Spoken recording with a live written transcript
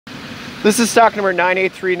This is stock number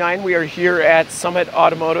 9839. We are here at Summit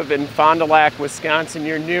Automotive in Fond du Lac, Wisconsin,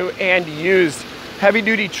 your new and used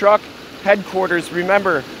heavy-duty truck headquarters.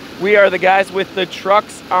 Remember, we are the guys with the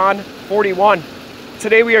trucks on 41.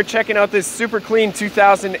 Today we are checking out this super clean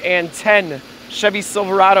 2010 Chevy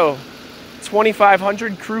Silverado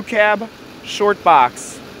 2500 crew cab short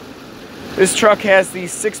box. This truck has the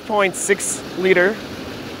 6.6 liter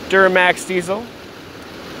Duramax diesel.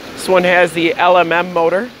 This one has the LMM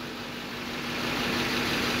motor.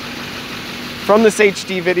 From this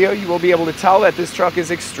HD video, you will be able to tell that this truck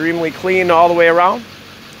is extremely clean all the way around.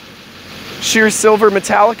 Sheer silver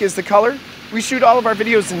metallic is the color. We shoot all of our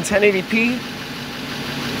videos in 1080p,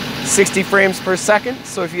 60 frames per second.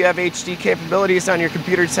 So if you have HD capabilities on your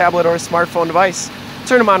computer, tablet, or smartphone device,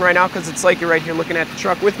 turn them on right now because it's like you're right here looking at the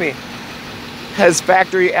truck with me. Has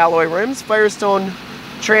factory alloy rims, Firestone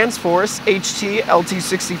TransForce HT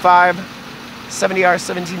LT65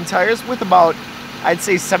 70R17 tires with about, I'd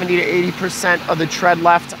say, 70 to 80% of the tread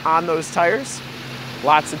left on those tires.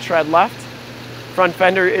 Lots of tread left. Front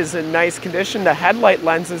fender is in nice condition. The headlight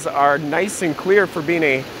lenses are nice and clear for being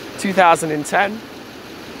a 2010.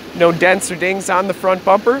 No dents or dings on the front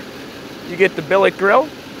bumper. You get the billet grille,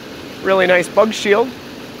 really nice bug shield.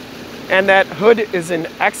 And that hood is in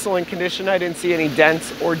excellent condition. I didn't see any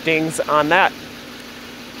dents or dings on that.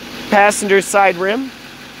 Passenger side rim,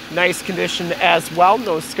 nice condition as well.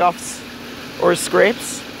 No scuffs or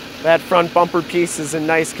scrapes. That front bumper piece is in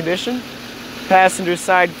nice condition. Passenger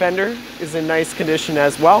side fender is in nice condition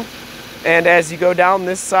as well. And as you go down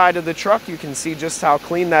this side of the truck, you can see just how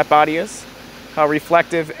clean that body is, how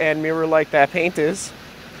reflective and mirror-like that paint is.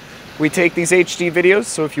 We take these HD videos,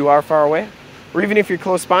 so if you are far away, or even if you're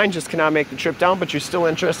close by and just cannot make the trip down, but you're still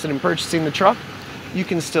interested in purchasing the truck, you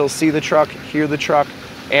can still see the truck, hear the truck,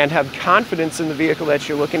 and have confidence in the vehicle that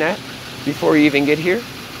you're looking at before you even get here.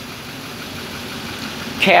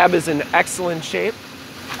 Cab is in excellent shape.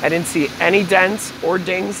 I didn't see any dents or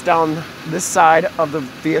dings down this side of the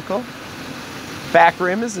vehicle. Back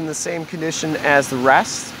rim is in the same condition as the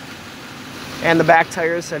rest. And the back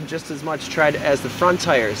tires have just as much tread as the front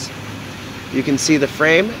tires. You can see the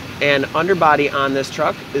frame and underbody on this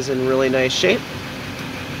truck is in really nice shape.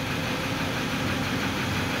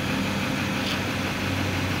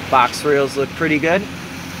 Box rails look pretty good.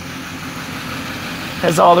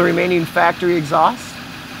 Has all the remaining factory exhaust.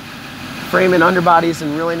 Frame and underbody is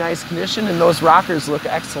in really nice condition, and those rockers look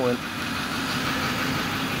excellent.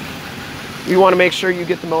 You want to make sure you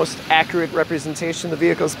get the most accurate representation of the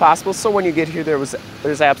vehicle as possible, so when you get here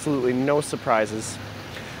there's absolutely no surprises.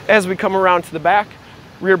 As we come around to the back,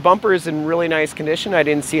 rear bumper is in really nice condition. I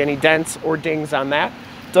didn't see any dents or dings on that.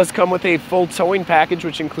 It does come with a full towing package,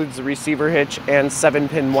 which includes the receiver hitch and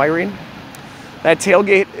 7-pin wiring. That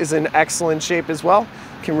tailgate is in excellent shape as well.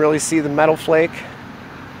 You can really see the metal flake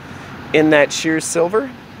in that sheer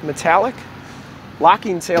silver metallic.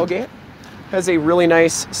 Locking tailgate has a really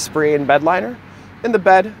nice spray and bed liner, and the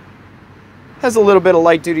bed has a little bit of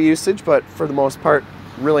light duty usage, but for the most part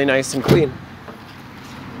really nice and clean.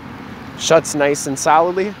 Shuts nice and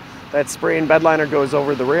solidly. That spray and bed liner goes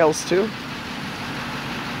over the rails too.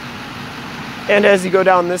 And as you go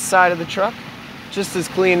down this side of the truck, just as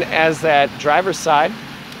clean as that driver's side,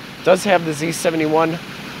 does have the Z71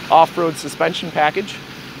 off-road suspension package,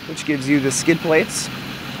 which gives you the skid plates.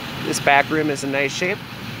 This back rim is in nice shape,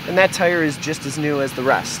 and that tire is just as new as the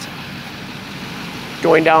rest.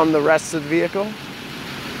 Going down the rest of the vehicle,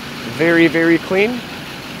 very, very clean.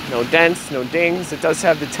 No dents, no dings. It does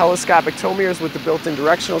have the telescopic tow mirrors with the built-in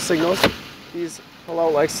directional signals. These pull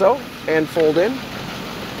out like so and fold in.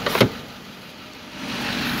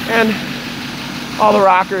 And all the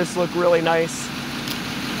rockers look really nice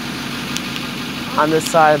on this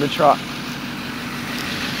side of the truck.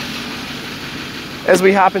 As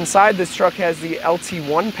we hop inside, this truck has the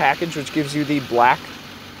LT1 package, which gives you the black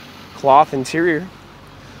cloth interior.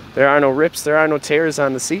 There are no rips, there are no tears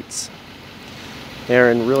on the seats.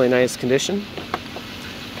 They're in really nice condition.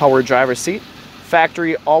 Power driver seat.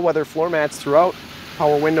 Factory all-weather floor mats throughout.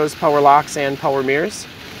 Power windows, power locks, and power mirrors.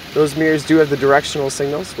 Those mirrors do have the directional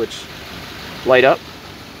signals, which light up.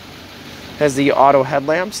 Has the auto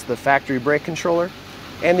headlamps, the factory brake controller,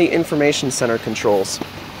 and the information center controls.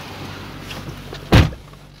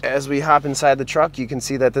 As we hop inside the truck, you can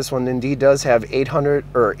see that this one indeed does have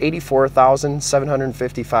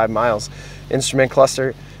 84,755 miles. Instrument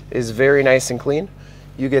cluster is very nice and clean.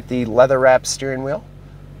 You get the leather wrapped steering wheel.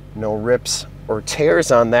 No rips or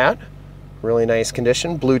tears on that. Really nice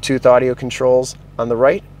condition. Bluetooth audio controls on the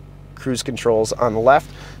right, cruise controls on the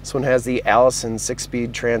left. This one has the Allison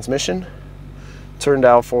 6-speed transmission. Turned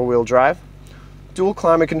out 4-wheel drive. Dual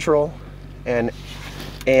climate control, and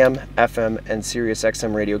AM, FM, and Sirius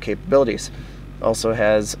XM radio capabilities. Also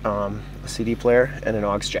has a CD player and an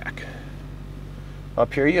aux jack.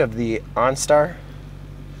 Up here you have the Onstar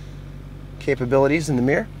capabilities in the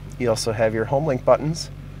mirror. You also have your Homelink buttons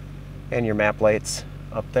and your map lights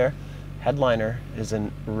up there. Headliner is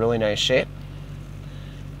in really nice shape.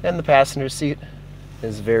 And the passenger seat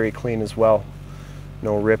is very clean as well.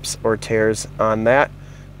 No rips or tears on that.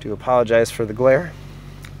 Do apologize for the glare.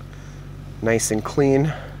 Nice and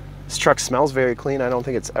clean. This truck smells very clean. I don't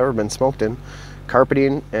think it's ever been smoked in.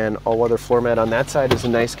 Carpeting and all-weather floor mat on that side is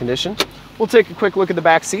in nice condition. We'll take a quick look at the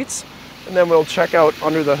back seats, and then we'll check out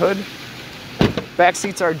under the hood. Back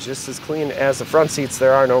seats are just as clean as the front seats.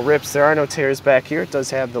 There are no rips, there are no tears back here. It does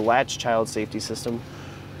have the Latch child safety system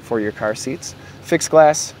for your car seats. Fixed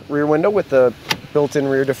glass rear window with the built-in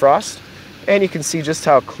rear defrost. And you can see just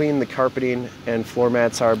how clean the carpeting and floor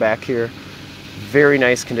mats are back here. Very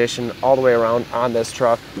nice condition all the way around on this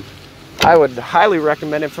truck. I would highly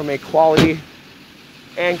recommend it from a quality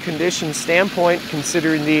and condition standpoint,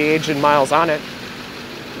 considering the age and miles on it.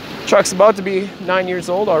 Truck's about to be 9 years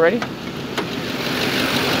old already.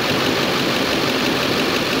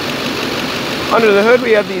 Under the hood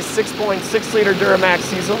we have the 6.6 liter Duramax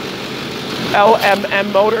diesel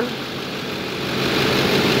LMM motor,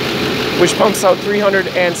 which pumps out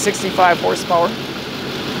 365 horsepower.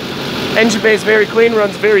 Engine bay is very clean,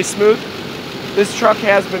 runs very smooth. This truck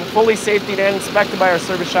has been fully safetied and inspected by our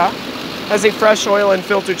service shop. Has a fresh oil and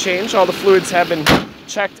filter change. All the fluids have been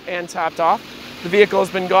checked and topped off. The vehicle has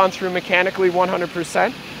been gone through mechanically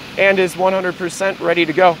 100% and is 100% ready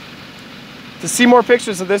to go. To see more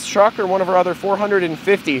pictures of this truck or one of our other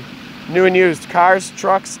 450 new and used cars,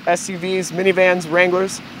 trucks, SUVs, minivans,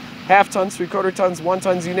 Wranglers, half tons, 3/4 tons, 1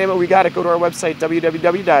 tons, you name it, we got it. Go to our website,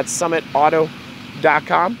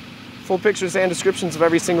 www.summitauto.com. Full pictures and descriptions of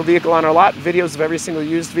every single vehicle on our lot, videos of every single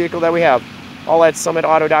used vehicle that we have, all at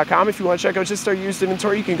summitauto.com. If you want to check out just our used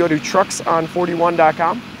inventory, you can go to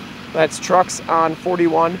truckson41.com. That's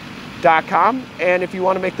truckson41.com. And if you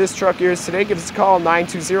want to make this truck yours today, give us a call,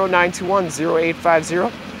 920-921-0850.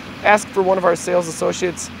 Ask for one of our sales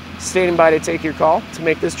associates standing by to take your call to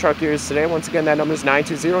make this truck yours today. Once again, that number is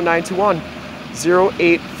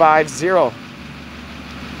 920-921-0850.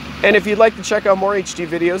 And if you'd like to check out more HD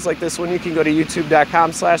videos like this one, you can go to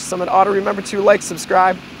youtube.com/summitauto. Remember to like,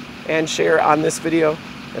 subscribe, and share on this video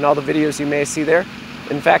and all the videos you may see there.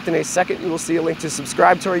 In fact, in a second, you will see a link to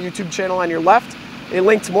subscribe to our YouTube channel on your left, a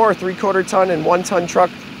link to more 3/4 ton and 1 ton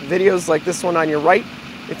truck videos like this one on your right.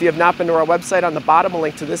 If you have not been to our website, on the bottom, a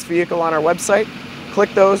link to this vehicle on our website.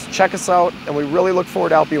 Click those, check us out, and we really look forward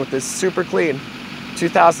to helping you with this super clean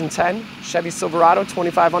 2010 Chevy Silverado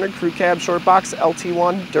 2500 Crew Cab Shortbox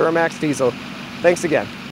LT1 Duramax Diesel. Thanks again.